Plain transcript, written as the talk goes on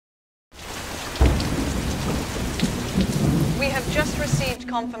We have just received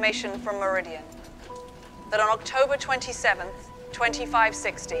confirmation from Meridian that on October 27th,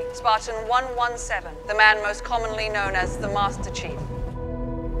 2560, Spartan 117, the man most commonly known as the Master Chief,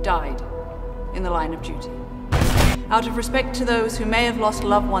 died in the line of duty. Out of respect to those who may have lost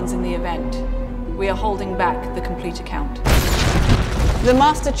loved ones in the event, we are holding back the complete account. The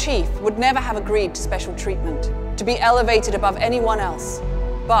Master Chief would never have agreed to special treatment, to be elevated above anyone else.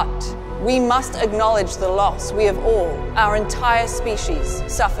 But we must acknowledge the loss we have all, our entire species,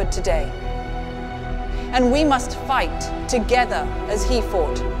 suffered today. And we must fight together as he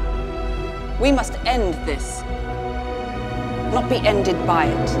fought. We must end this, not be ended by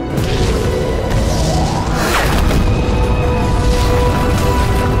it.